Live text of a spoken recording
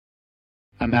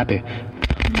I'm happy.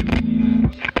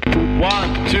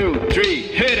 1, 2, 3,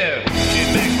 hit it!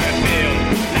 It makes me feel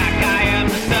like I am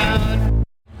the sun.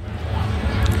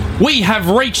 We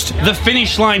have reached the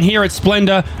finish line here at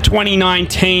Splendour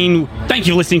 2019. Thank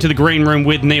you for listening to The Green Room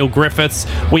with Neil Griffiths.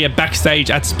 We are backstage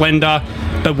at Splendour,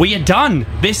 but we are done.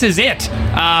 This is it.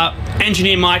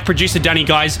 Engineer Mike, producer Danny,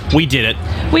 guys, we did it.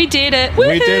 We did it.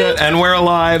 We did it, and we're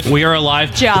alive. We are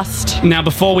alive. Just. Now,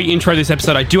 before we intro this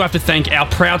episode, I do have to thank our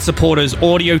proud supporters,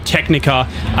 Audio Technica,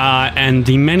 and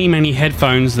the many, many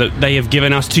headphones that they have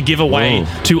given us to give away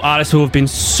to artists who have been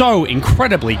so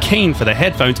incredibly keen for the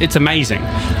headphones. It's amazing.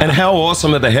 And how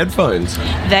awesome are the headphones?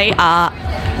 They are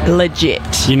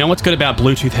legit. You know what's good about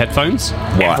Bluetooth headphones?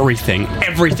 What? Everything.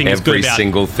 Everything is good Every about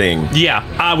single thing.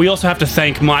 Yeah. We also have to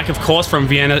thank Mike, of course, from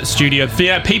Vienna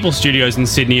People Studios in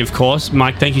Sydney, of course.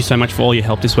 Mike, thank you so much for all your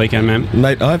help this weekend, man.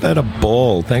 Mate, I've had a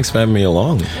ball. Thanks for having me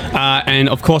along. And,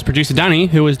 of course, producer Danny,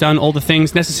 who has done all the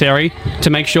things necessary to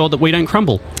make sure that we don't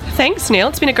crumble. Thanks, Neil.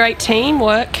 It's been a great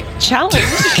teamwork challenge.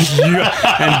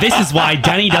 And this is why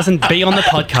Danny doesn't be on the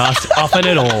podcast often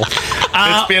at all.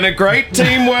 It's been a great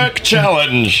teamwork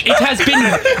challenge. It has been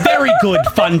very good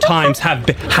fun times have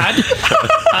had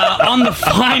on the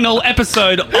final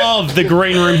episode of The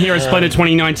Green Room here at Splendour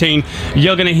 2019.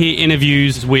 You're going to hear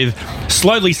interviews with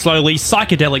Slowly,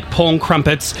 Psychedelic Pawn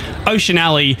Crumpets, Ocean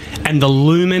Alley, and the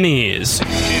Lumineers.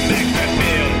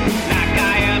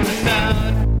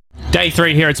 Day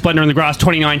 3 here at Splendour in the Grass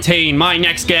 2019. My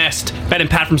next guest, Ben and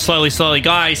Pat from Slowly.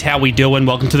 Guys, how we doing?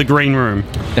 Welcome to The Green Room.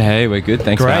 Hey, we're good.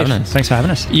 Thanks for having us. Thanks for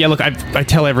having us. Yeah, look, I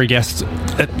tell every guest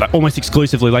almost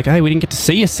exclusively, like, hey, we didn't get to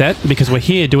see your set because we're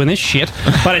here doing this shit,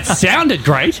 but it sounded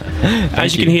great.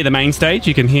 As you can hear the main stage,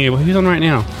 you can hear, who's on right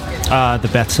now? The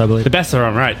Beths, I believe. The Beths are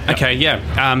on, right. Yep. Okay,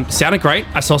 yeah. Sounded great.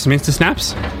 I saw some Insta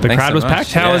snaps. The Thanks crowd so was much.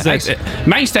 packed. How was it?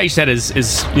 Main stage set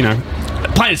is, you know,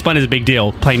 playing at Splendour is a big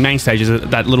deal. Playing main stage is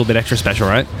that little bit extra special,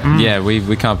 right? Yeah,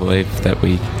 we can't believe that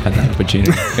we had that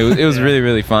opportunity. It was really,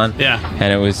 really fun. Yeah.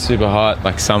 And it was super hot.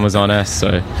 Like, sun was on us,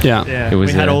 so yeah. it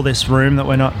was. We had all this room that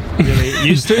we're not really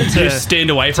used to. Just stand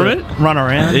away from it? Run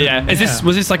around. Yeah.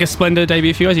 Was this like a Splendour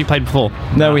debut for you guys? You played before?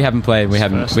 No, we haven't played. We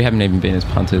haven't even been as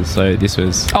punters. So this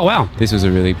was. Oh wow. This was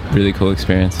a really, really cool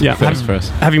experience. Yeah. First for us.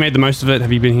 Have you made the most of it?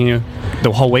 Have you been here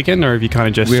the whole weekend, or have you kind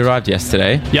of just? We arrived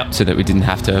yesterday. Yep. So that we didn't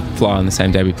have to fly on the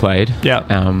same day we played. Yeah.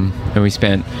 And we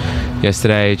spent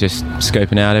yesterday just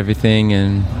scoping out everything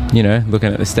and, you know,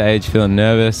 looking at the stage, feeling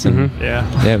nervous, and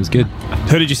yeah, it was good.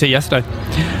 Who did you see yesterday?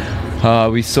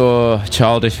 We saw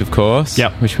Childish, of course,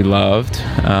 which we loved.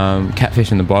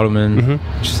 Catfish and the Bottlemen,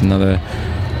 which is another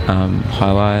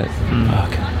highlight.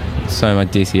 Fuck. So my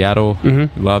DC Adel,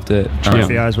 loved it.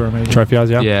 Trophy Eyes were amazing. Trophy Eyes,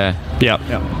 yeah.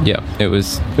 Yeah. It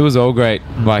was all great.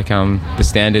 Like the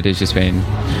standard has just been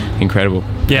incredible.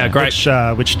 Yeah, great.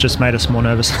 Which just made us more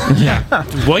nervous. Yeah.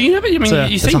 Well, you know,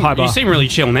 you seem really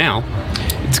chill now.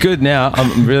 It's good now.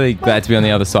 I'm really glad to be on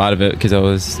the other side of it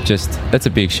because that's a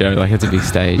big show. Like, it's a big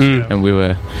stage, and we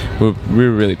were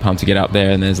really pumped to get up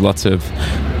there. And there's lots of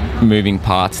moving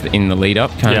parts in the lead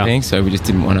up kind of thing, so we just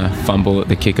didn't want to fumble at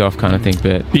the kickoff kind of thing.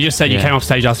 But you just said you came off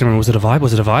stage asking everyone, was it a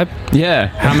vibe? Yeah.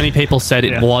 How many people said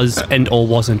it was and or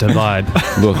wasn't a vibe?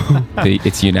 Look,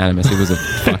 it's unanimous. It was a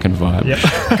fucking vibe.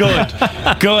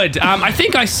 Good. I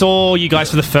think I saw you guys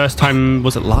for the first time,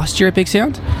 was it last year at Big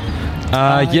Sound?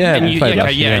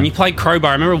 And you played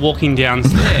Crowbar. I remember walking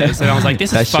downstairs and I was like,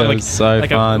 "This is fun!" Like, so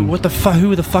fun. What the fuck?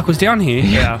 Who the fuck was down here?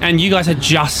 Yeah. And you guys had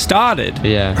just started.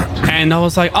 Yeah. And I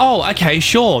was like, "Oh, okay,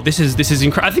 sure. This is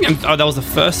incredible." I think that was the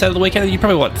first set of the weekend. You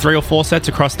probably 3 or 4 sets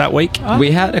across that week.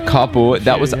 We had a couple.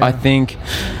 That was, I think,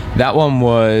 that one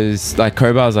was like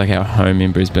Crowbar was like our home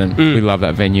in Brisbane. We love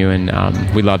that venue, and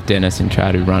we love Dennis and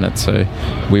Trad who run it. So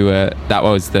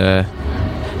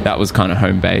that was kind of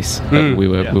home base. But we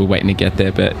were waiting to get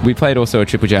there. But we played also a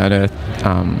Triple J on Earth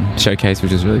showcase,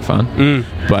 which was really fun.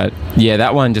 But yeah,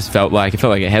 that one just felt like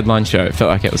a headline show. It felt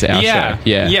like it was our show.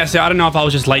 Yeah. So I don't know if I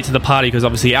was just late to the party because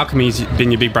obviously Alchemy's been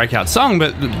your big breakout song,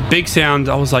 but Big Sound,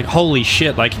 I was like, holy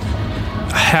shit! Like,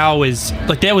 how is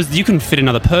you can fit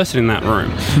another person in that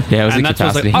room. Yeah, it was and a that's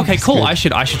capacity. Like, okay, cool.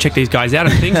 Good. I should check these guys out.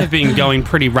 And things have been going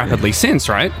pretty rapidly since,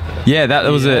 right? Yeah,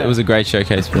 it was a great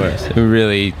showcase for us. It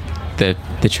really.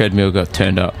 The treadmill got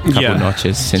turned up a couple of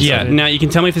notches since then. Now you can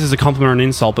tell me if this is a compliment or an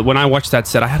insult, but when I watched that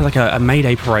set, I had like a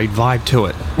Mayday Parade vibe to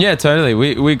it. Yeah, totally.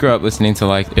 We grew up listening to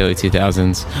like early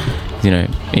 2000s, you know,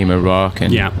 emo rock,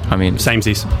 and I mean,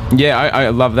 samesies. Yeah, I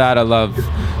love that. I love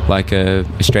like a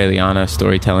Australiana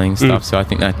storytelling stuff. So I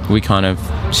think that we kind of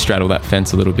straddle that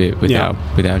fence a little bit with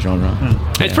our genre.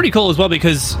 It's pretty cool as well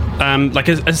because like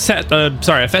a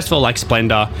festival like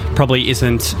Splendour probably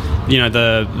isn't, you know,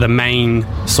 the main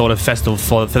sort of festival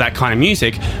for that kind of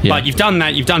music. But you've done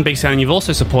that, you've done Big Sound, and you've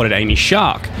also supported Amy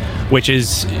Shark, which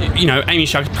is, you know, Amy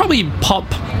Shark's probably pop,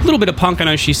 a little bit of punk. I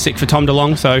know she's sick for Tom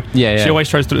DeLonge, so she always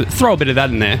tries to throw a bit of that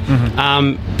in there.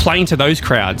 Playing to those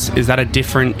crowds, is that a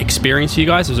different experience for you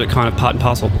guys, or is it kind of part and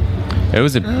parcel? It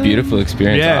was a beautiful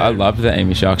experience. Yeah. I loved the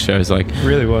Amy Shark shows. Like,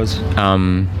 Really was.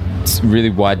 it's really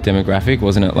wide demographic,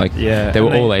 wasn't it? Like, they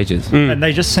were all ages. And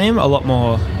they just seem a lot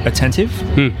more attentive.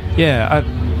 Yeah,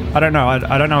 I don't know.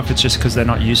 I don't know if it's just because they're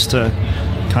not used to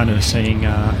kind of seeing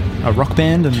a rock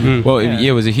band. And Well,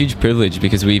 it was a huge privilege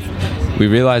because we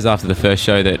realised after the first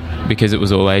show that because it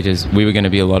was all ages, we were going to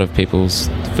be a lot of people's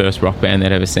first rock band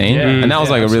they'd ever seen. And that was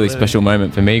like a really special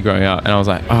moment for me growing up. And I was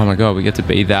like, oh my God, we get to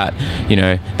be that, you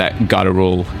know, that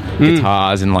guttural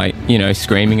guitars and like, you know,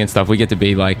 screaming and stuff. We get to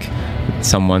be like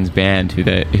someone's band who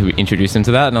introduced them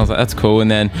to that. And I was like, that's cool. And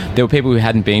then there were people who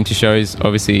hadn't been to shows,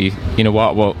 obviously, you know,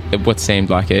 what seemed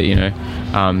like it, you know,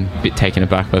 a bit taken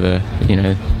aback by the, you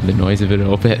know, the noise of it a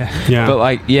little bit. But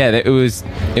like, it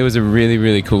was a really,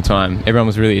 really cool time. Everyone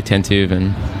was really attentive,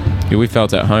 and we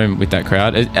felt at home with that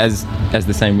crowd, as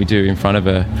the same we do in front of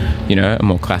a, you know, a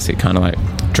more classic kind of like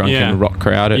drunken rock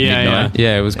crowd at midnight.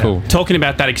 Yeah, it was cool. Talking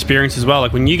about that experience as well,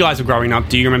 like when you guys were growing up,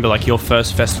 do you remember like your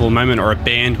first festival moment or a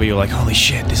band where you're like, holy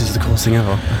shit, this is the coolest thing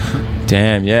ever?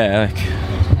 Damn, yeah.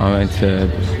 Like, I went to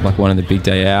like one of the big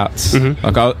day outs.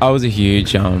 Like I was a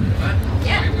huge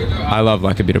I love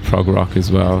like a bit of prog rock as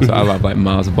well. So I love like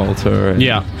Mars Volta and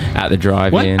At the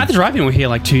Drive-In. At the Drive-In, we were here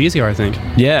like 2 years ago, I think.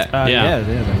 yeah,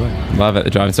 they were. Love At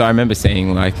the Drive-In. So I remember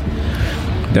seeing like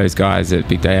those guys at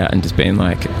Big Day Out and just being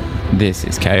like, this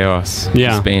is chaos.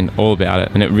 Just being all about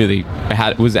it. And it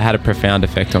had a profound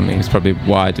effect on me. It's probably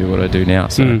why I do what I do now.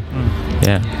 So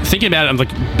thinking about it,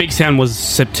 like Big Sound was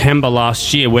September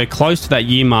last year. We're close to that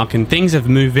year mark and things have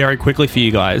moved very quickly for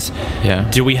you guys.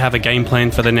 Do we have a game plan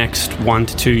for the next 1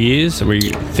 to 2 years? Are we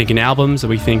thinking albums? Are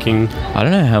we thinking... I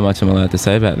don't know how much I'm allowed to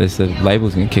say about this. The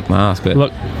label's going to kick my ass, but...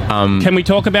 Look, can we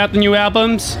talk about the new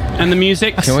albums and the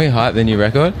music? Can we hype the new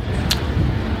record?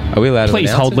 Are we allowed to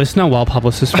Please hold, listener, while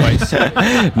publicist waits.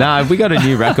 Nah, we got a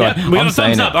new record. We got a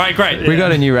thumbs up. All right, great. We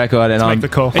got a new record, and Let's make the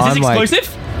call. Is this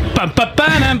exclusive?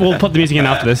 We'll put the music in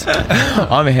after this.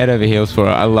 I'm head over heels for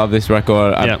it. I love this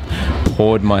record. I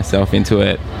poured myself into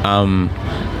it.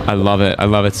 I love it. I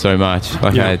love it so much.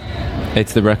 Like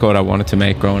it's the record I wanted to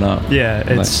make growing up. Yeah,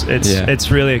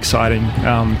 it's really exciting.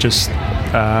 Just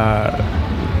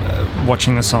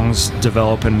watching the songs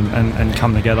develop and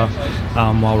come together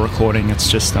while recording.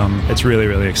 It's just it's really,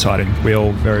 really exciting. We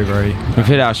all very, very we've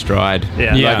hit our stride.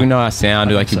 Like we know our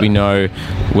sound. Like we know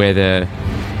where the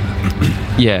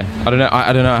I don't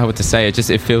know how to say it.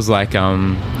 Just it feels like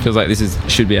this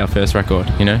should be our first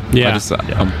record, you know.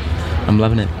 I'm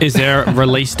loving it. Is there a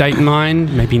release date in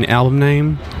mind? Maybe an album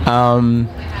name? Are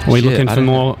we looking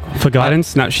for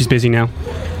guidance? No, she's busy now.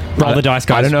 Roll the dice,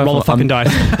 guys. I don't know. Roll the fucking dice.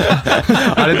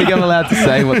 I don't think I'm allowed to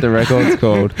say what the record's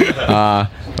called or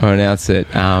announce it.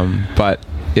 But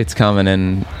it's coming,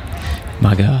 and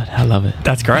my God, I love it.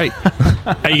 That's great.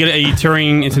 Are you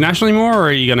touring internationally more, or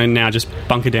are you going to now just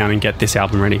bunker down and get this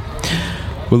album ready?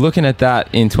 We're looking at that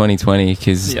in 2020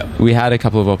 because we had a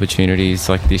couple of opportunities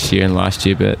like this year and last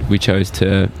year, but we chose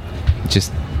to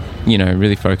just, you know,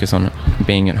 really focus on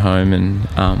being at home and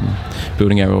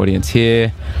building our audience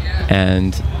here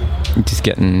and just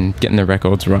getting the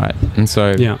records right. And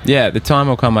so the time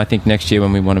will come, I think, next year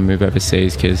when we want to move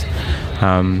overseas, because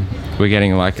we're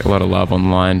getting like a lot of love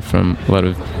online from a lot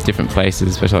of different places,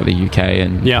 especially like the UK,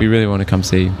 and we really want to come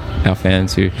see our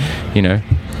fans who, you know,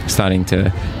 starting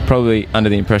to probably under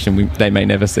the impression they may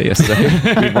never see us, so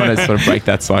we want to sort of break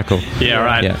that cycle.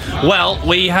 Well,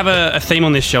 we have a theme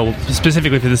on this show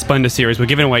specifically for the Splendour series. We're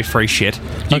giving away free shit.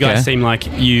 You guys seem like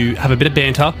you have a bit of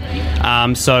banter,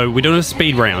 so we're doing a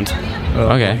speed round.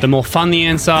 The more fun the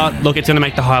answer, look, it's going to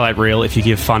make the highlight reel if you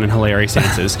give fun and hilarious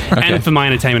answers. And for my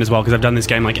entertainment as well, because I've done this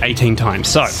game like 18 times.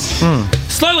 So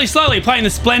slowly playing the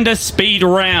Splendour speed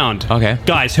round.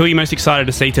 Guys, who are you most excited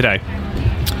to see today?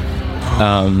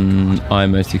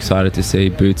 I'm most excited to see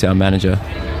Boots, our manager.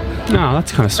 Oh,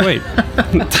 that's kind of sweet.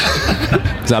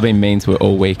 Because I've been mean to it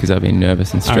all week because I've been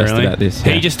nervous and stressed about this.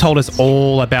 He just told us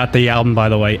all about the album, by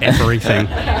the way, everything.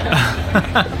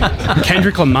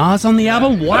 Kendrick Lamar's on the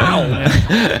album? Wow.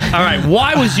 All right,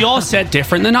 why was your set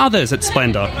different than others at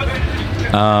Splendour?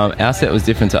 Our set was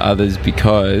different to others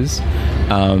because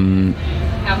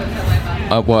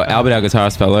well, Albert, our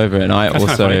guitarist, fell over, and I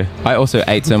also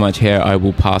ate so much hair I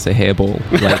will pass a hairball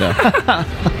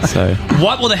later. So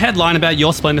What will the headline about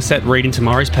your Splendour set read in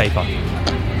tomorrow's paper?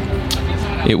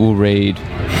 it will read.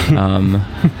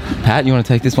 Pat, you want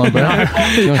to take this one, bro? You want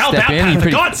to How step about in? Pat, You're for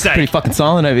God's sake? pretty fucking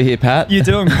silent over here, Pat. You're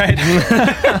doing great.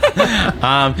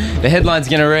 The headline's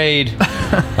gonna read.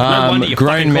 wonder you're fucking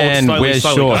Grown called man slowly, wears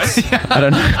slowly, shorts. I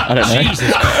don't know.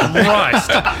 Jesus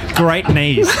Christ.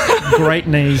 Great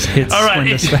knees hits All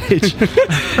right. Splendour stage.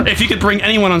 If you could bring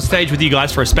anyone on stage with you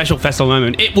guys for a special festival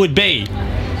moment, it would be...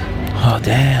 Oh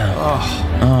damn.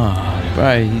 Oh,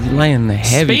 bro, you're laying the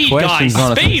heavy Speed, questions guys.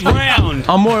 on us. Speed round.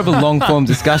 I'm more of a long form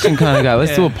discussion kind of guy.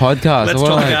 Let's do a podcast. Let's What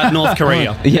talk am I- about North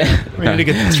Korea. Yeah. We're going to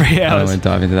get 3 I don't hours. want to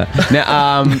dive into that.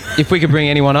 Now, if we could bring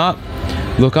anyone up,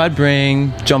 look, I'd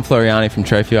bring John Floriani from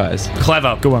Trophy Eyes.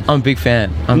 Clever. Go on. I'm a big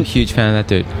fan. I'm a huge fan of that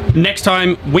dude. Next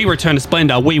time we return to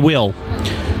Splendour, we will.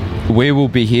 We will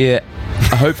be here,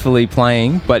 hopefully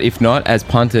playing, but if not, as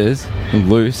punters,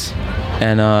 loose,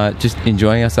 and just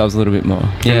enjoying ourselves a little bit more.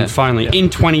 And finally, in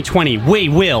 2020, we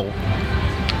will.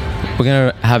 We're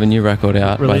going to have a new record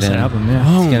out. Release by an then. album,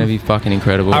 yeah. It's going to be fucking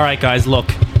incredible. All right, guys, look.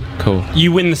 Cool.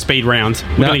 You win the speed round.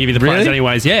 We're going to give you the prize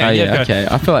anyways. Yeah, Oh, yeah, go. okay.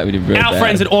 I feel like we did really Our bad.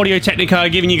 friends at Audio Technica are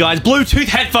giving you guys Bluetooth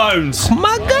headphones. Oh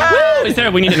my God! Woo! Is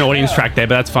there? We need an audience track there,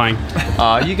 but that's fine.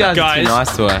 Oh, you guys are too Guys.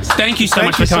 nice to us. Thank you so Thank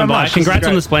much you for coming so by. much. This is Congrats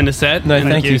on great. the Splendour set. No,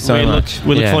 thank you so much.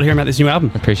 We look Yeah. forward to hearing about this new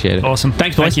album. Appreciate it. Awesome.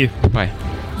 Thanks, boys. Thank you. Bye.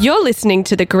 You're listening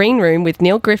to The Green Room with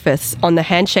Neil Griffiths on the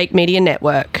Handshake Media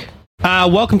Network.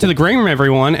 Welcome to the Green Room,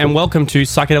 everyone, and welcome to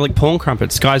Psychedelic Porn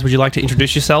Crumpets. Guys, would you like to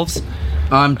introduce yourselves?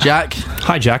 I'm Jack.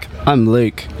 Hi, Jack. I'm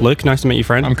Luke. Luke, nice to meet you,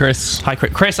 friend. I'm Chris. Hi,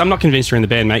 Chris. Chris, I'm not convinced you're in the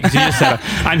band, mate, because you just said,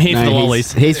 I'm here for the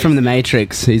lollies. He's from the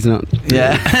Matrix. He's not.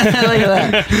 Yeah. Look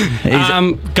at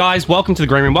that. Guys, welcome to the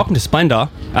Green Room. Welcome to Splendour.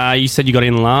 You said you got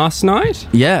in last night?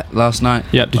 Yeah, last night.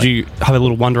 Yeah. Did you have a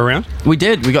little wander around? We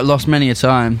did. We got lost many a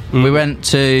time. We went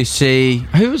to see...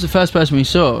 Who was the first person we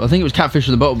saw? I think it was Catfish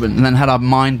with the Bottlebin, and then had our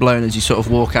mind blown as you sort of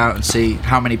walk out and see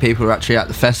how many people were actually at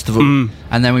the festival.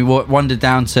 And then we wandered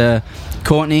down to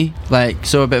Courtney, like,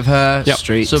 saw a bit of her. Yep.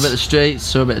 Streets. Saw a bit of the Streets,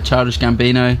 saw a bit of Childish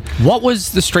Gambino. What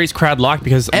was the streets crowd like?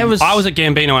 Because It was I was at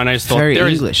Gambino and I just thought very there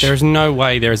English. is no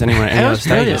way there is anyone at any It other was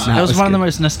brilliant. stages. It was one of the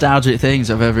most nostalgic things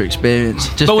I've ever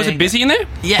experienced. Just But was being- it busy in there?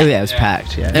 Yeah. Yeah, it was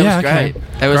packed. Yeah. It was okay. great.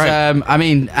 It was, Great. I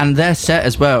mean, and their set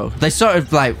as well. They sort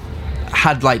of like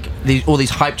had like all these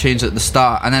hype tunes at the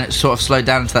start, and then it sort of slowed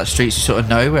down into that streets you sort of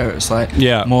know, where it's like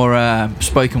more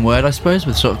spoken word, I suppose,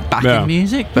 with sort of backing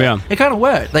music. But it kind of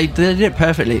worked. They did it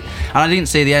perfectly, and I didn't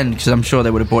see the end because I'm sure they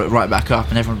would have brought it right back up,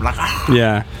 and everyone would be like, ah.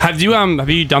 Yeah. Have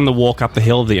you done the walk up the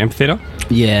hill of the amphitheatre?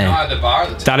 Yeah. The bar.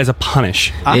 That is a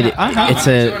punish.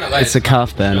 It's a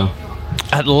calf burner.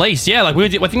 At least, yeah. Like I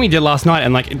think we did last night,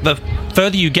 and like the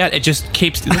further you get, it just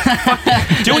keeps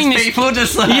doing this. People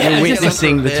just like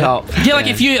Witnessing the top. Yeah, like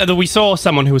if you, we saw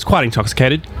someone who was quite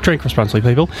intoxicated. Drink responsibly,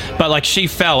 people. But like she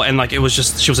fell, and like it was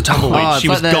just she was a tumbleweed. Oh, she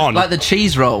was like gone. like the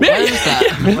cheese roll. What is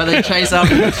that? Where they chase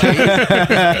after the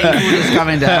cheese. People just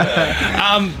coming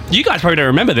down. You guys probably don't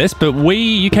remember this, but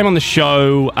you came on the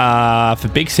show for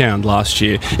Big Sound last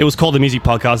year. It was called the Music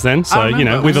Podcast then, so you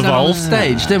know we've We was on evolved.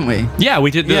 stage, didn't we? Yeah, we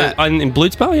did in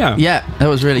Blutspa, yeah. Yeah, that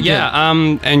was really good. Yeah,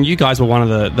 and you guys were one of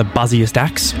the buzziest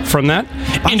acts from that.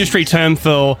 Industry term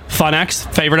for fun acts,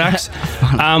 favourite acts.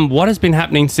 What has been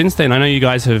happening since then? I know you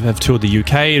guys have toured the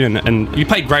UK, and you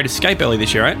played Great Escape early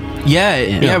this year, right?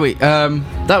 Yeah, we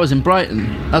that was in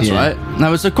Brighton. That's right. There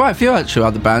was quite a few actual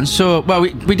other bands. So, well,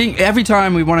 we didn't. Every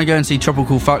time we want to go and see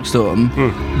Tropical Fuckstorm,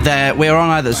 we're on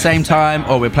either the same time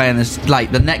or we're playing this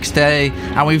like the next day.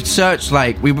 And we've searched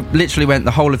we literally went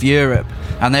the whole of Europe.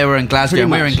 And they were in Glasgow, and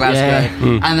we were in Glasgow,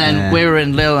 and then we were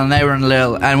in Lille, and they were in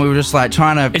Lille, and we were just like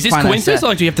trying to. Is this find their coincidence, set. or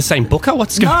like, do you have the same booker?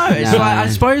 What's going on? No, it's like I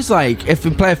suppose if we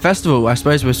play a festival, I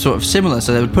suppose we're sort of similar.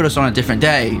 So they would put us on a different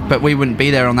day, but we wouldn't be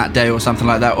there on that day or something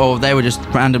like that. Or they were just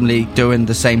randomly doing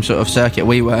the same sort of circuit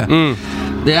we were.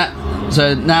 Yeah.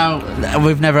 So now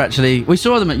we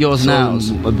saw them at Yours and Ours,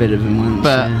 A bit of them once.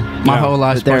 but my whole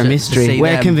life But they're a mystery.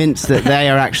 We're convinced that they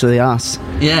are actually us.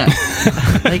 Yeah,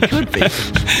 they could be.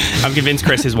 I'm convinced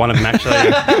Chris is one of them, actually.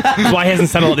 That's why he hasn't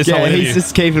said all this whole interview. he's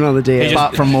just keeping on the DL.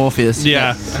 Apart from Morpheus.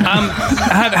 Yeah.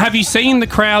 Have you seen the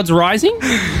crowds rising?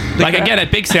 Like, again,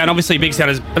 at Big Sound, obviously Big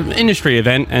Sound is an industry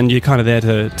event, and you're kind of there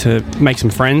to make some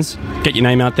friends, get your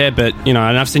name out there. But, you know,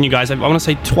 and I've seen you guys, I want to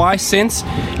say twice since,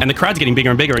 and the crowd's getting bigger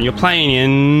and bigger, and you're playing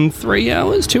in 3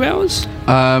 hours, 2 hours?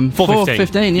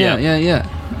 4:15. Yeah.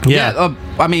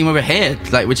 I mean, we were here,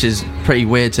 which is pretty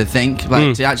weird to think,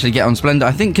 to actually get on Splendour.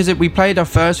 I think because we played our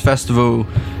first festival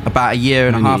about a year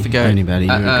and a half ago. Only about a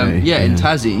year ago. In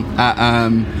Tassie at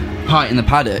Height in the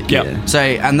Paddock. Yep. So,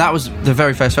 and that was the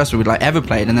very first festival we'd like ever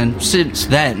played, and then since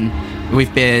then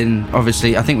we've been,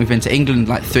 obviously, I think we've been to England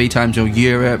like 3 times, or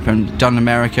Europe, and done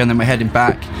America, and then we're heading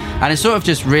back, and it's sort of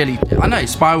just really, I know,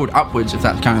 spiraled upwards of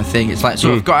that kind of thing. It's like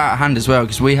sort of got out of hand as well,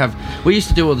 because we used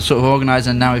to do all the sort of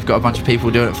organising, and now we've got a bunch of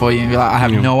people doing it for you, and you're like, I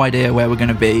have no idea where we're going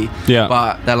to be,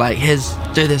 but they're like, here's,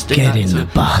 do this, do Get that. in the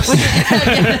bus.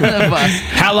 Get in the bus.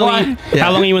 How long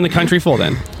are you in the country for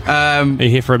then? Are you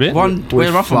here for a bit?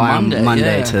 We're off on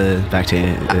Monday. to back to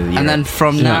and then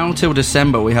from now till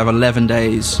December we have 11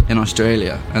 days in Australia,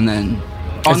 and then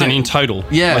in total?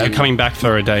 Yeah. Like you're coming back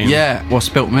for a day? Or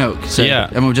spilt milk. So,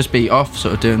 and we'll just be off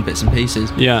sort of doing bits and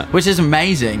pieces. Yeah. Which is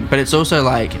amazing, but it's also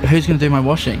like, who's going to do my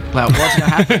washing? Like, what's going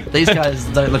to happen? These guys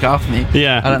don't look after me.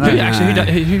 Yeah. I don't know.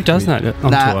 Who does that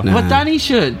on tour? Well, Danny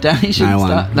should. Danny should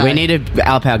start. We need to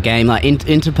up our game. Like,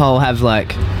 Interpol have,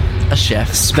 like, a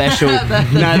chef special.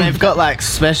 No, they've got like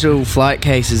special flight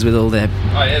cases with all their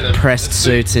pressed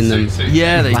suits in them.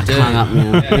 Yeah, they like, do. Hung up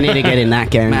now. We need to get in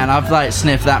that game. Man, I've like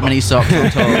sniffed that many socks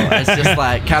on tour. It's just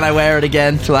like, can I wear it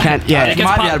again? Like, might be able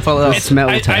to follow up.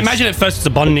 I imagine at first it's a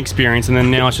bonding experience, and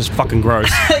then now it's just fucking gross.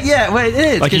 Yeah, well, it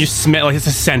is. Like you smell, like it's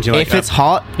a scent. You're like, if it's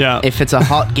hot, if it's a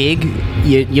hot gig,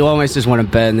 you almost just want to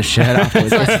burn the shirt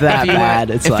afterwards. It's that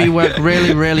bad. If you work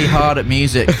really, really hard at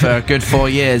music for a good 4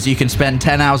 years, you can spend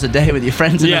 10 hours a day with your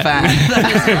friends in the van.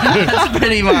 That's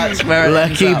pretty much where it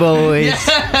Lucky boys.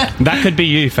 That could be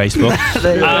you, Facebook.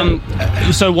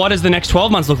 So what does the next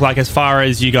 12 months look like as far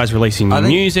as you guys releasing new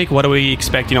music? What are we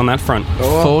expecting on that front?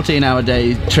 14-hour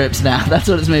day trips now. That's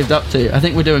what it's moved up to. I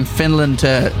think we're doing Finland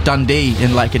to Dundee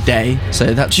in like a day.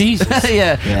 So that's Jesus.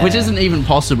 yeah, which isn't even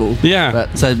possible. Yeah.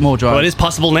 But so more drive. Well, it is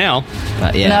possible now.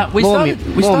 But yeah. We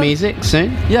more music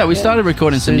soon. Yeah, we started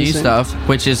recording some new stuff,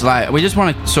 which is like, we just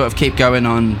want to sort of keep going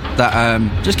on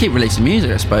that, just keep releasing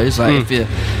music, I suppose. Like, if you,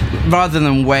 rather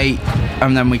than wait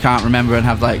and then we can't remember and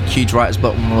have like huge writer's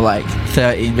block when we're like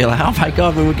 30 and be like, oh my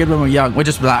god, we were good when we were young. We're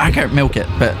just like, I can't milk it,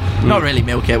 but not really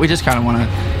milk it. We just kind of want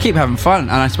to keep having fun,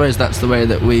 and I suppose that's the way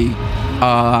that we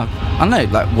are. I don't know,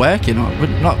 like working, or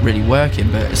not really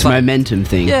working, but it's a like, momentum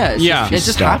thing. Yeah, it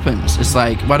just happens. It's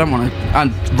like, well, I don't want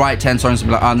to write 10 songs and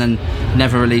be like, and then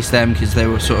never release them because they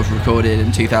were sort of recorded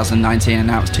in 2019 and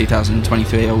now it's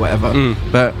 2023 or whatever.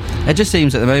 But it just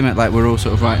seems at the moment like we're all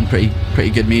sort of writing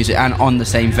pretty good music and on the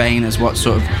same vein as what's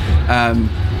sort of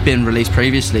been released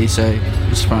previously. So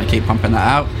just trying to keep pumping that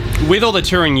out. With all the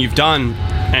touring you've done,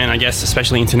 and I guess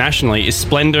especially internationally, is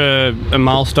Splendour a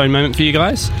milestone moment for you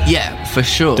guys? Yeah, for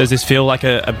sure. Does this feel like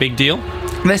a big deal?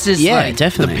 This is like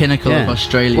definitely the pinnacle of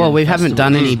Australia. Well, we haven't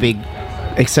done any big,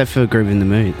 except for Groove in the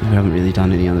Mood. We haven't really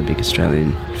done any other big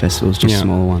Australian festivals, just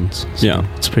smaller ones. So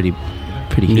it's pretty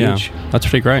huge. Yeah, that's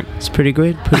pretty great. It's pretty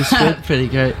good, pretty sweet. Pretty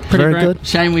great. Very good.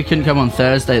 Shame we couldn't come on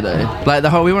Thursday though. Like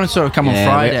we want to sort of come on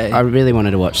Friday. I really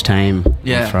wanted to watch Tame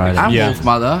on Friday. And Wolf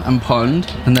Mother and Pond,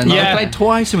 and then we played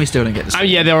twice and we still didn't get to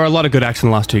see. There were a lot of good acts in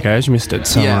the last 2 Ks. You missed it,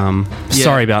 so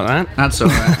sorry about that. That's all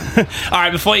right. All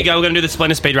right, before you go, we're going to do the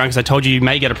Splendour speed round because I told you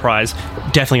may get a prize.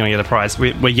 Definitely going to get a prize.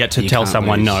 We're yet to tell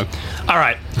someone no. All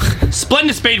right,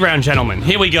 Splendour speed round, gentlemen.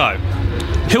 Here we go.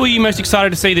 Who are you most excited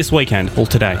to see this weekend or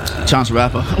today? Chance the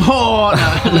Rapper. Oh,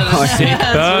 no. Sick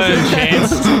burn,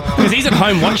 Chance. Because he's at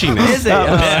home watching this. Is he?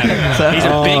 He's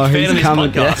a big fan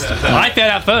of this podcast. I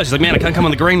found out first. He's like, man, I can't come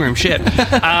on the green room. Shit.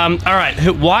 All right.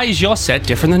 Why is your set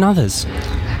different than others?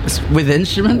 With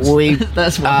instruments?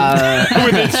 That's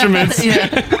with instruments.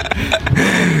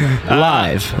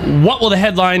 Live. What will the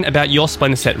headline about your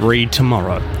Splendour set read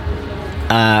tomorrow?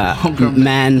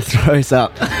 Man throws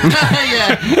up.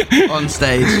 On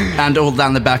stage and all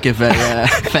down the back of a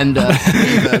Fender.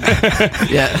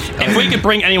 If we could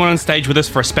bring anyone on stage with us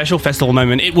for a special festival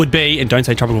moment, it would be, and don't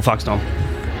say Tropical Fuckstorm,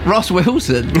 Ross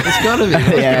Wilson. It's gotta be.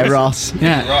 Ross.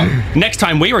 Yeah. Next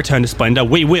time we return to Splendour,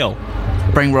 we will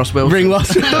bring Ross Wilson.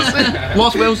 Ross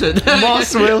Wilson.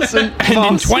 Ross Wilson.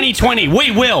 And in 2020,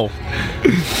 we will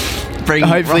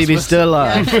hopefully be still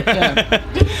alive.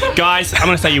 Guys, I'm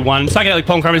going to say you won. Psychedelic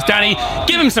Palm Crumbers. Danny,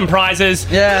 give him some prizes.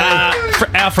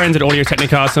 Our friends at Audio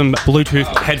Technica, some Bluetooth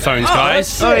headphones,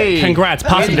 guys. Congrats.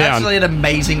 Pass them down. Actually an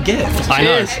amazing gift.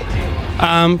 I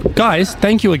know. Guys,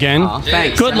 thank you again.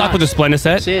 Thanks. Good luck with the Splendour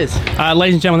set. Cheers.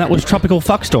 Ladies and gentlemen, that was Tropical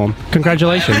Fuckstorm.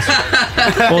 Congratulations.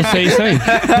 We'll see you soon.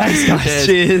 Thanks, guys.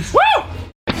 Cheers. Woo!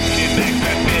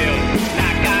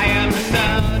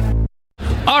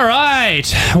 All right.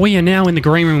 right, we are now in the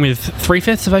green room with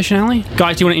 3/5 of Ocean Alley.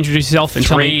 Guys, do you want to introduce yourself and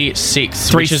tell me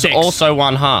 3/6, which is also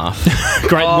 1/2.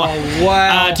 Great.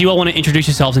 wow. Do you all want to introduce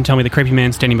yourselves and tell me the creepy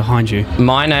man standing behind you?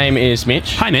 My name is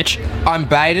Mitch. Hi, Mitch. I'm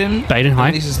Baden. Baden, hi.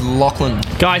 And this is Lachlan.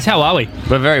 Guys, how are we?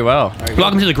 We're very well.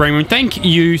 Welcome to the green room. Thank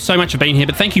you so much for being here,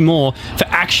 but thank you more for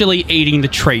actually eating the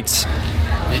treats.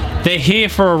 They're here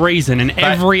for a reason, and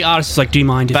every artist is like, do you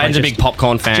mind if Baden's I a big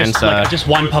popcorn fan, so... just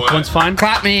one popcorn's fine?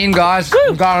 Clap me in, guys.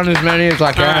 I'm going on as many as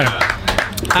I can.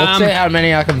 Let's see how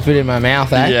many I can fit in my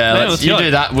mouth, eh? Yeah, let's you go.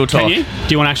 do that, we'll talk. Can you? Do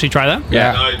you want to actually try that?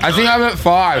 Yeah. I think I'm at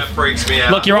 5. Freaks me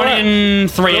out. Look, you're on in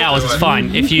 3 hours. It's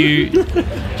fine. If you...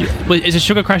 Is a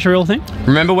sugar crash a real thing?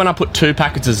 Remember when I put 2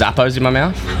 packets of Zappos in my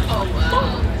mouth?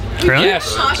 Really?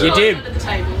 Yes, you did.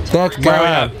 That's Where are we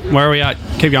at? Where are we at?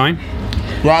 Keep going.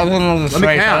 Rather than on the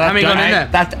street. count. How many got in there?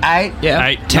 That's 8. Yeah.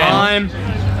 8, 10.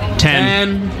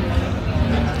 10.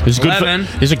 This is good. 11.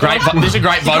 This is a great. This is a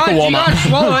great vocal warm up.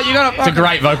 Swallow it. You got It's a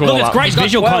great vocal Look, warm it's up. great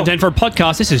visual 12. content for a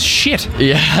podcast. This is shit.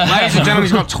 Yeah. Ladies and gentlemen,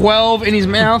 he's got 12 in his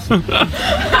mouth.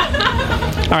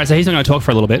 All right, so he's not going to talk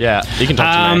for a little bit. Yeah, you can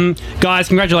talk to me. Guys,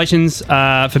 congratulations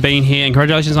for being here, and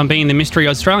congratulations on being the Mystery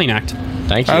Australian Act.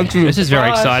 Thank you. This is very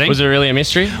exciting. Was it really a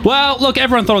mystery? Well, look,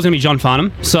 everyone thought it was going to be John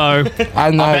Farnham, so... I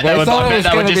know. I bet they were going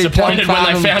to be disappointed when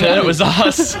they found out it was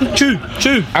us. Chew.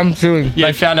 I'm chewing.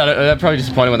 They found out. They're probably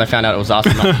disappointed when they found out it was us,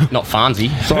 not Farnsey.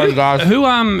 Sorry, guys. Who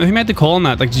made the call on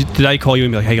that? Like, did they call you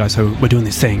and be like, hey, guys, so we're doing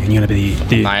this thing, and you're going to be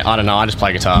the... Mate, I don't know. I just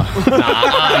play guitar.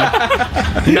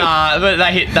 Nah, but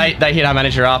they hit our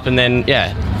manager up, and then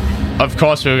of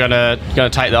course we were gonna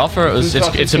take the offer.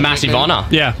 It's a massive honour.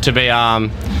 Yeah. To be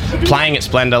playing at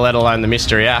Splendour, let alone the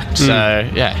Mystery Act. So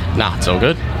it's all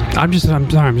good. I'm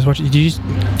sorry, I'm just watching.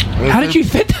 How did you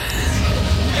fit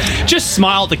that? Just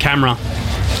smile at the camera.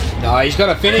 No, he's got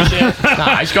to finish it.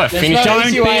 Nah, he's got to finish. Don't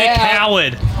easy be way a out.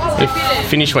 coward.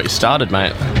 Finish what you started,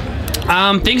 mate.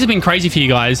 Things have been crazy for you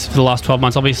guys for the last 12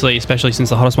 months, obviously, especially since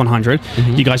the Hottest 100.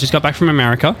 You guys just got back from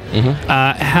America.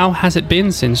 How has it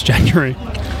been since January?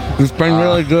 It's been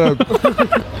really good.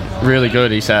 Really good,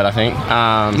 he said. I think.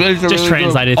 Just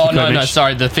translated. Oh no,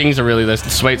 sorry. The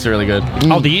sweets are really good.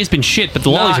 Oh, the year's been shit, but the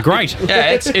lollies are great.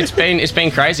 Yeah, it's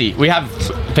been crazy. We have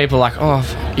people like, oh,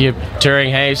 you're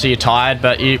touring heaps, so you're tired,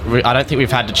 but I don't think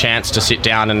we've had the chance to sit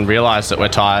down and realise that we're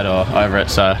tired or over it.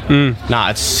 So,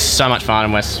 it's so much fun,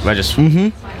 and we're just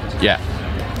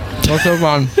Lots of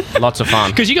fun. Lots of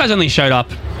fun. Because you guys only showed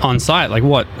up on site, like,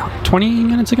 what, 20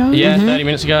 minutes ago? Yeah, 30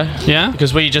 minutes ago. Yeah?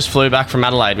 Because we just flew back from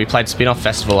Adelaide. We played Spin-Off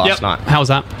Festival last night. How was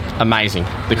that? Amazing.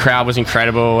 The crowd was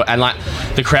incredible, and like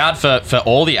the crowd for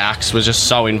all the acts was just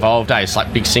so involved. It's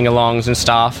like big sing-alongs and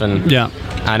stuff, and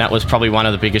that was probably one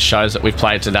of the biggest shows that we've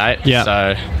played to date. Yeah.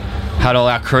 So had all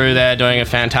our crew there doing a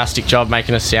fantastic job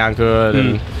making us sound good,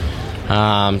 and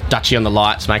Dutchie on the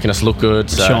lights making us look good.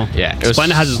 So Sure. yeah,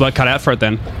 Splendour has his work cut out for it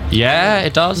then. Yeah,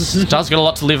 it does. It does got a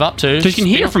lot to live up to. Because you can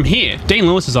hear it from here. Dean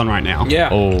Lewis is on right now. Yeah.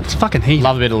 Oh, It's fucking heat.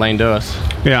 love a bit of Lean Lewis.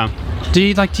 Yeah.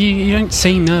 You don't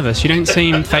seem nervous. You don't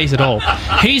seem phased at all.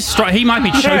 He might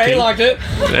be choking. he liked it.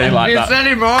 Yeah, he liked You that. set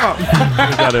him up.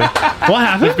 What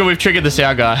happened? We've triggered the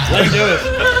sound guy.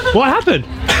 What happened?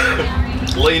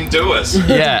 Lean Lewis.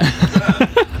 Yeah.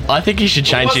 I think he should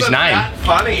change his Wasn't name. that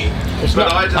funny.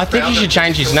 But I think he should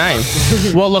change his name.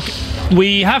 Well, look,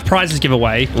 we have prizes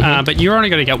giveaway, but you're only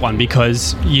going to get one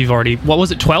because you've already... What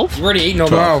was it, 12? You've already eaten all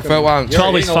 12 at once.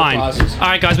 12 is fine. All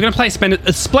right, guys, we're going to play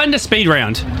a Splendour speed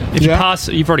round. If you pass,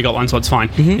 you've already got one, so it's fine.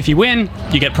 If you win,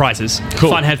 you get prizes.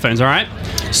 Cool. Fun headphones, all right?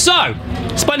 So,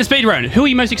 Splendour speed round. Who are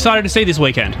you most excited to see this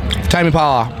weekend? Tame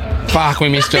Impala. Fuck, we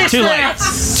missed it. Too late.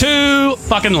 Too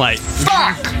fucking late.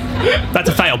 Fuck! That's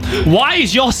a fail. Why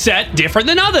is your set different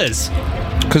than others?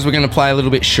 Because we're going to play a little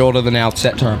bit shorter than our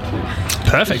set time.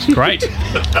 Perfect. Great.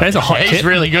 There's a hot He's tip.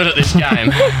 really good at this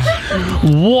game.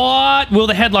 What will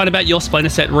the headline about your Splendour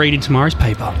set read in tomorrow's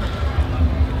paper?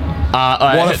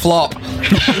 What a flop.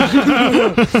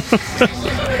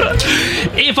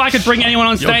 If I could bring anyone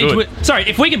on stage good.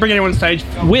 if we could bring anyone on stage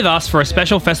with us for a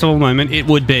special festival moment, it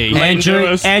would be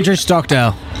Andrew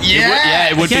Stockdale.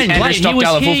 It would Again, be Andrew Blake, he Stockdale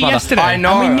was of here Wolf Mother. yesterday. I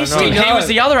know. And we missed him. He was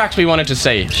the other act we wanted to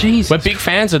see. Jesus. We're big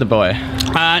fans of the boy.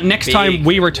 Next time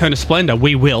we return to Splendour,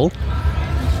 we will.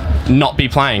 Not be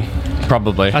playing,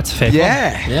 probably. That's fair.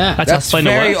 Yeah. That's how That's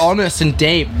Splendour very works. honest and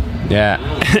deep. Yeah.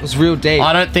 It was real deep.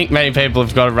 I don't think many people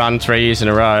have got to run 3 years in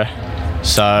a row.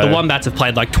 So The Wombats have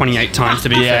played like 28 times to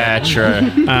be yeah, fair.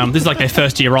 true. This is like their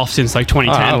first year off since like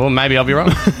 2010. Oh, well, maybe I'll be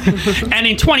wrong. And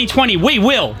in 2020, we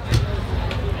will.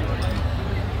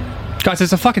 Guys,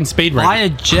 it's a fucking speed round. Buy a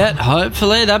jet,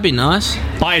 hopefully. That'd be nice.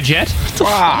 Buy a jet?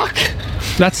 Fuck.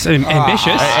 That's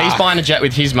ambitious. He's buying a jet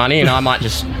with his money, and I might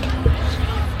just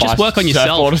Just work on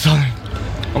yourself.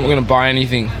 I'm not going to buy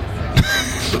anything.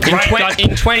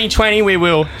 In 2020, we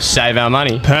will save our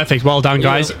money. Perfect. Well done,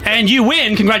 guys. And you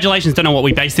win. Congratulations. Don't know what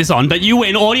we base this on, but you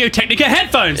win Audio Technica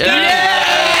headphones.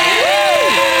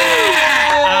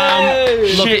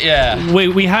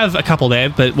 Look, we have a couple there,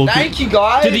 but we'll. Thank you,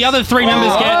 guys. Did the other 3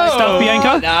 members get stuff,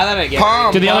 Bianca? No, they don't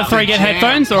get. Did the other 3 get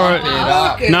headphones or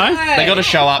no? They got to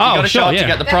show up. You got to show up to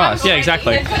get the prize. Yeah,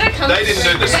 exactly. They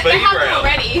didn't do the speed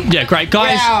round. Yeah, great,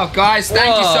 guys. Wow, guys,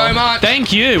 thank you so much.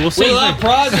 Thank you. We'll see We you love soon.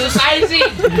 prizes.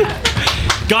 Amazing.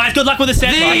 Guys, good luck with the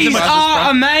set. These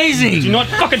are amazing. Do not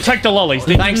fucking take the lollies.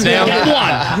 Thanks, Neil.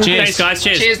 One. Cheers. Thanks, guys.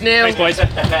 Cheers. Cheers, Neil. Thanks, boys.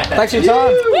 Thanks for your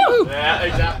time. Yeah,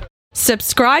 exactly.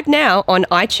 Subscribe now on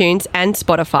iTunes and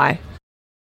Spotify.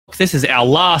 This is our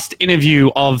last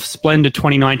interview of Splendour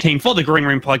 2019 for the Green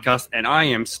Room podcast, and I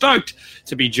am stoked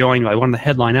to be joined by one of the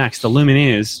headline acts, the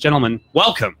Lumineers. Gentlemen,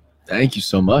 welcome. Thank you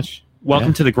so much.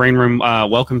 Welcome to the Green Room.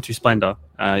 Welcome to Splendour.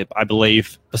 I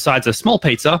believe, besides a small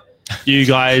pizza, you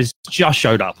guys just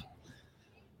showed up.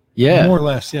 Yeah. More or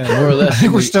less, yeah. More or less. I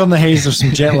think we're still in the haze of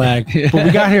some jet lag. But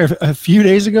we got here a few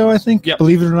days ago, I think,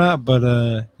 believe it or not. But,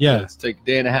 yeah. It's like a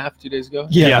day and a half, 2 days ago.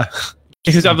 Yeah.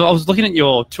 Because I was looking at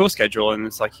your tour schedule, and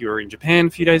it's like you were in Japan a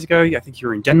few days ago. I think you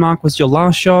were in Denmark. Was your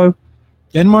last show?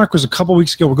 Denmark was a couple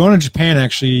weeks ago. We're going to Japan,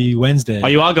 actually, Wednesday. Oh,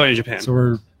 you are going to Japan? So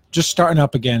we're just starting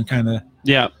up again, kind of.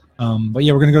 Yeah. But,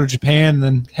 yeah, we're going to go to Japan and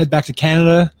then head back to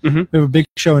Canada. Mm-hmm. We have a big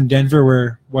show in Denver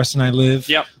where Wes and I live.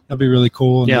 Yep. That'll be really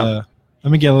cool. And, let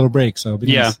me get a little break. So it'll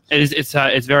be nice.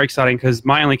 It's very exciting because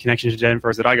my only connection to Denver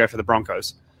is that I go for the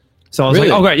Broncos. So I was like,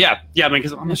 oh, great, yeah. I mean,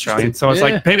 because I'm Australian. So it's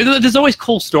like, there's always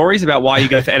cool stories about why you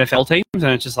go for NFL teams. And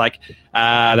it's just like,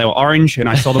 they were orange, and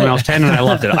I saw them when I was 10, and I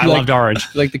loved it. I loved orange.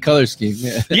 Like the color scheme,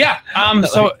 yeah.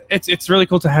 So it's really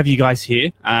cool to have you guys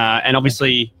here. And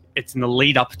obviously, it's in the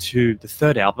lead up to the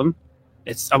third album.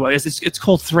 It's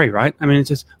called 3, right? I mean, it's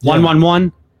just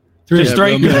 111. Just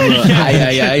 3.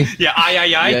 Yeah.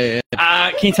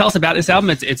 Can you tell us about this album?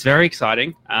 It's very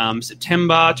exciting.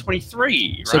 September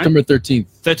 23, right? September 13th.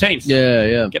 13th.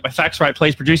 Yeah. Get my facts right,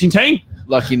 please, producing team.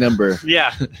 Lucky number.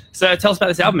 Yeah. So tell us about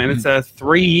this album, man. It's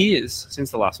 3 years since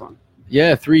the last one.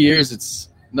 Yeah, 3 years. It's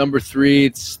number 3.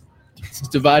 It's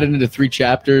divided into 3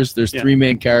 chapters. There's 3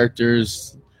 main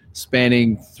characters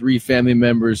spanning 3 family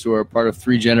members who are part of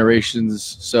 3 generations.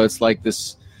 So it's like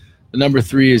this. The number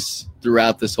 3 is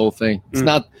throughout this whole thing. It's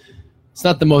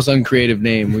not the most uncreative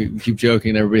name. We keep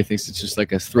joking. Everybody thinks it's just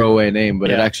like a throwaway name, but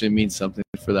it actually means something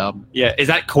for the album. Yeah. Is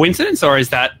that coincidence, or is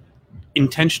that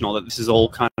intentional that this is all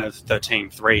kind of 13,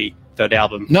 3, third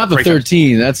album? Not the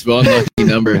 13. That's an unlucky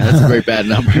number. That's a very bad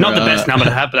number. Not the best number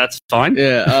to have, but that's fine.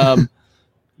 Yeah.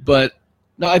 But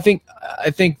no, I think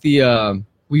the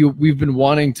we've been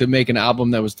wanting to make an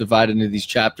album that was divided into these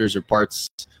chapters or parts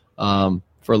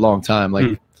for a long time,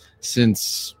 like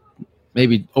since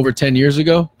maybe over 10 years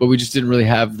ago, but we just didn't really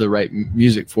have the right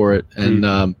music for it. And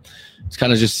it's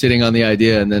kind of just sitting on the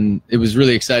idea. And then it was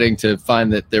really exciting to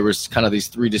find that there was kind of these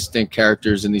 3 distinct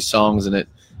characters in these songs, and it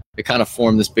kind of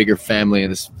formed this bigger family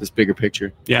and this bigger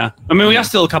picture. Yeah. I mean, we are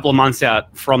still a couple of months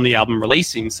out from the album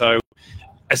releasing. So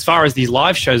as far as these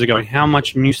live shows are going, how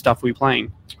much new stuff are we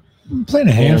playing? I'm playing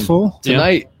a handful.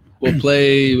 Tonight we'll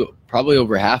play probably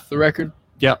over half the record.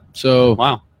 Yeah. So,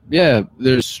 wow. Yeah,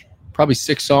 there's probably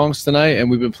 6 songs tonight, and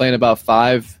we've been playing about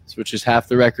 5, which is half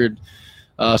the record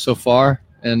so far.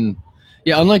 And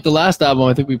yeah, unlike the last album,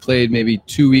 I think we played maybe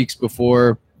 2 weeks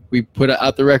before we put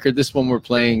out the record. This one we're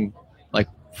playing like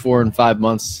 4 and 5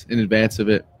 months in advance of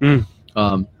it.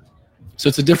 So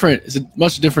it's a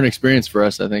much different experience for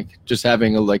us, I think, just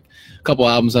having a couple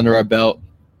albums under our belt,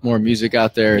 more music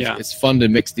out there. Yeah. It's fun to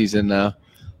mix these in now.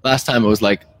 Last time it was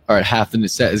like, all right, half the new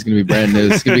set is going to be brand new.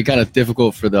 It's going to be kind of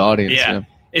difficult for the audience. Yeah. You know?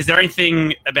 Is there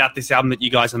anything about this album that you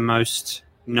guys are most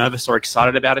nervous or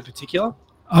excited about in particular?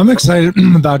 I'm excited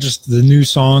about just the new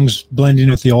songs blending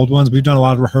with the old ones. We've done a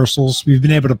lot of rehearsals. We've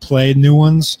been able to play new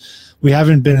ones. We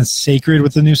haven't been as sacred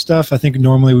with the new stuff. I think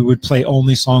normally we would play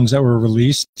only songs that were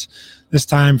released. This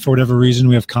time, for whatever reason,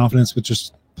 we have confidence with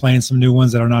just playing some new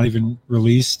ones that are not even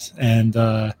released. And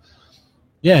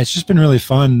yeah, it's just been really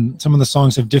fun. Some of the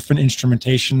songs have different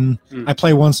instrumentation. I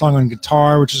play one song on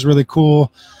guitar, which is really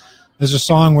cool. There's a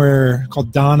song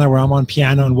called Donna where I'm on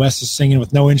piano and Wes is singing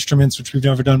with no instruments, which we've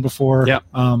never done before. Yeah.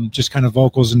 Just kind of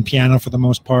vocals and piano for the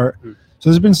most part. So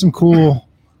there's been some cool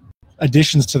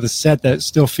additions to the set that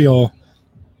still feel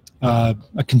a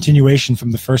continuation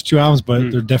from the first 2 albums, but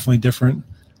they're definitely different.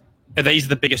 Are these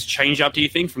the biggest change up, do you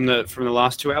think, from the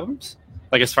last 2 albums?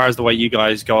 Like as far as the way you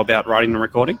guys go about writing and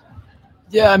recording?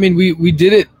 Yeah, I mean, we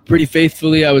did it pretty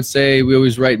faithfully, I would say. We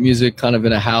always write music kind of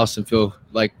in a house and feel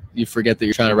like you forget that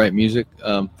you're trying to write music.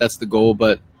 That's the goal.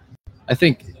 But I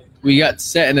think we got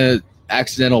set in a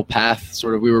accidental path.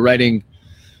 Sort of, we were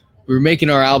making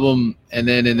our album, and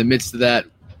then in the midst of that,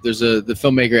 the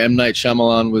filmmaker M. Night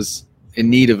Shyamalan was in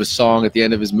need of a song at the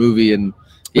end of his movie, and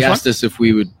he asked us if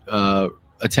we would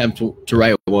attempt to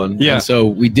write one. Yeah. And so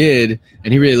we did,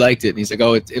 and he really liked it. And he's like,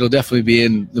 "Oh, it'll definitely be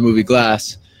in the movie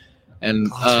Glass."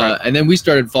 And and then we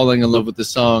started falling in love with the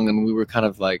song, and we were kind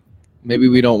of like, maybe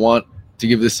we don't want to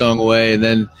give this song away. And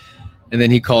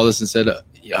then he called us and said,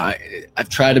 "Yeah, I've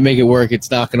tried to make it work.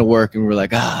 It's not going to work." And we were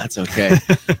like, "It's okay,"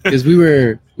 because we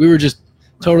were just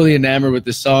totally enamored with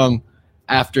this song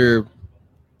after,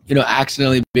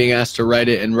 accidentally being asked to write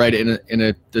it in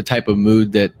the type of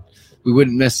mood that we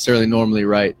wouldn't necessarily normally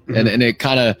write. Mm-hmm. And it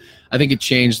kind of, I think it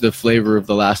changed the flavor of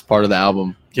the last part of the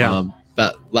album. Yeah.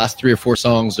 That last 3 or 4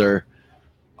 songs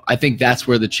I think that's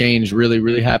where the change really,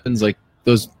 really happens. Like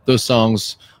those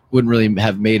songs wouldn't really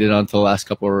have made it onto the last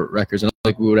couple of records. And I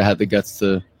think we would have had the guts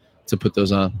to put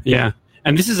those on. Yeah.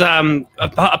 And this is,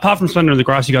 apart from Splendour in the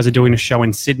Grass, you guys are doing a show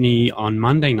in Sydney on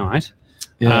Monday night.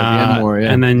 Yeah, Enmore,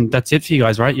 yeah. And then that's it for you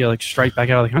guys, right? You're like straight back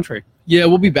out of the country. Yeah,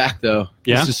 we'll be back though.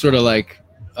 Yeah. It's just sort of like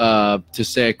to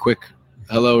say a quick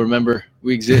hello, remember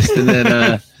we exist, and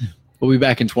then we'll be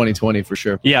back in 2020 for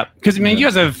sure. Yeah, because you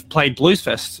guys have played Blues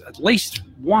Fest at least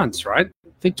once, right? I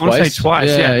think I want to twice. say twice.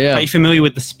 Yeah. Are you familiar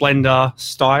with the Splendour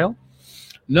style?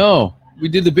 No, we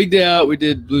did the Big Day Out. We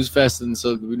did Blues Fest, and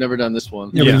so we've never done this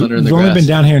one. Yeah, Splendour in we've the only Grass. been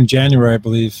down here in January, I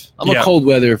believe. I'm a cold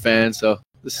weather fan, so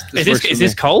this is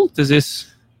this cold? Does this?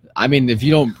 I mean, if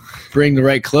you don't bring the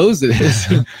right clothes, it is.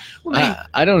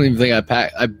 I don't even think I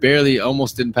packed. I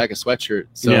almost didn't pack a sweatshirt.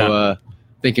 So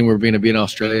thinking we're going to be in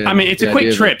Australia. I mean, it's a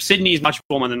quick trip. Sydney is much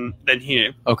warmer than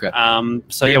here. Okay.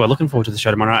 So yeah, we're looking forward to the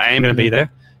show tomorrow. I am going to be there.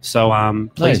 So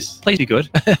please be good.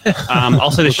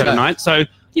 I'll see the show tonight. So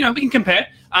we can compare.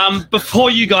 Before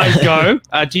you guys go,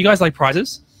 do you guys like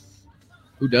prizes?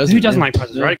 Who doesn't? Who doesn't like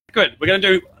prizes? Right. Good. We're going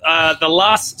to do the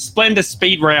last Splendour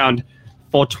speed round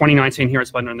for 2019 here at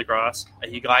Splendour in the Grass. Are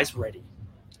you guys ready?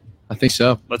 I think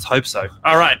so. Let's hope so.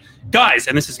 All right, guys,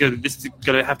 and this is going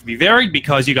to have to be varied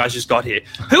because you guys just got here.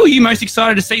 Who are you most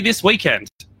excited to see this weekend?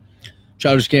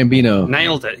 Childish Gambino.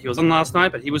 Nailed it. He was on last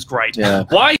night, but he was great. Yeah.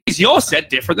 Why is your set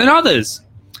different than others?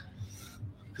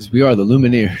 Because we are the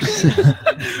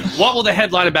Lumineers. What will the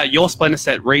headline about your Splendour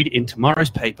set read in tomorrow's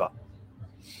paper?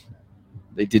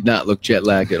 They did not look jet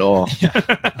lagged at all.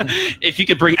 If you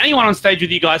could bring anyone on stage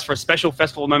with you guys for a special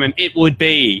festival moment, it would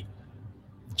be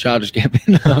Childish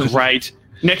Gambino. Great.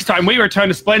 Next time we return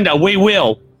to Splendour, we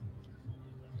will.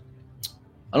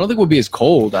 I don't think we'll be as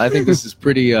cold. I think this is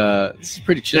pretty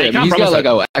chilly. Yeah, he's got like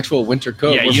an actual winter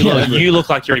coat. Yeah, you look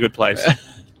like you're in a good place.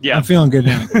 Yeah, I'm feeling good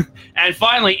now. And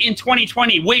finally, in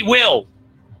 2020, we'll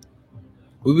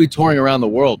be touring around the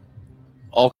world,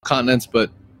 all continents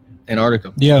but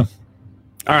Antarctica. Yeah.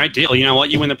 All right, deal. You know what?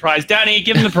 You win the prize. Danny,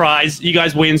 give him the prize. You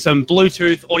guys win some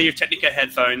Bluetooth Audio Technica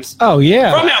headphones. Oh,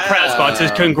 yeah. From our proud sponsors.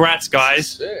 Congrats,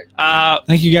 guys.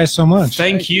 Thank you guys so much.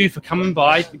 Thank you for coming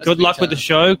by. Good luck with the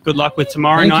show. Good luck with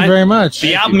tomorrow night. Thank you very much.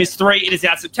 The album is 3. It is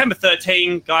out September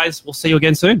 13. Guys, we'll see you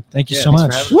again soon. Thank you so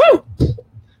much. Woo!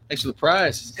 Thanks for the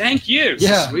prize. Thank you.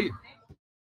 Yeah. Sweet.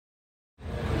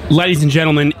 Ladies and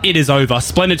gentlemen, it is over.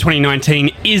 Splendour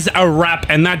 2019 is a wrap,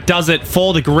 and that does it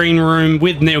for the Green Room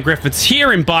with Neil Griffiths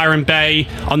here in Byron Bay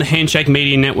on the Handshake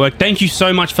Media Network. Thank you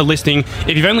so much for listening.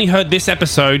 If you've only heard this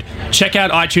episode, check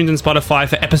out iTunes and Spotify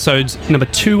for episodes number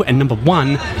 2 and number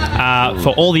 1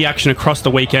 for all the action across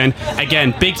the weekend.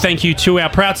 Again, big thank you to our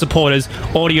proud supporters,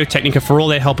 Audio Technica, for all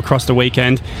their help across the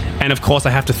weekend. And of course, I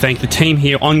have to thank the team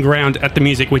here on ground at the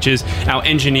music, which is our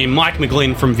engineer, Mike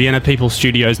McGlynn from Vienna People's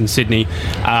Studios in Sydney.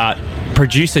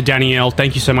 Producer Danielle,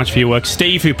 thank you so much for your work.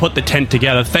 Steve, who put the tent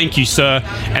together, thank you, sir.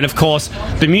 And of course,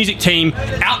 the music team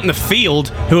out in the field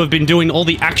who have been doing all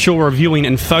the actual reviewing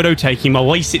and photo taking while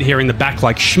we sit here in the back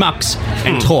like schmucks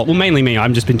and talk. Well, mainly me.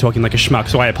 I've just been talking like a schmuck,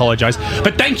 so I apologize.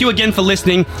 But thank you again for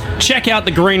listening. Check out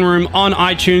the Green Room on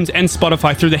iTunes and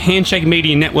Spotify through the Handshake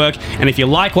Media Network. And if you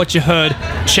like what you heard,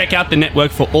 check out the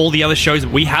network for all the other shows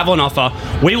that we have on offer.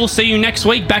 We will see you next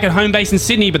week back at home base in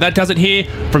Sydney, but that does it here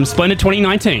from Splendour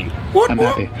 2019. I'm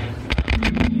happy.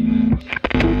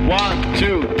 1,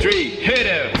 2, 3, hit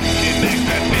it!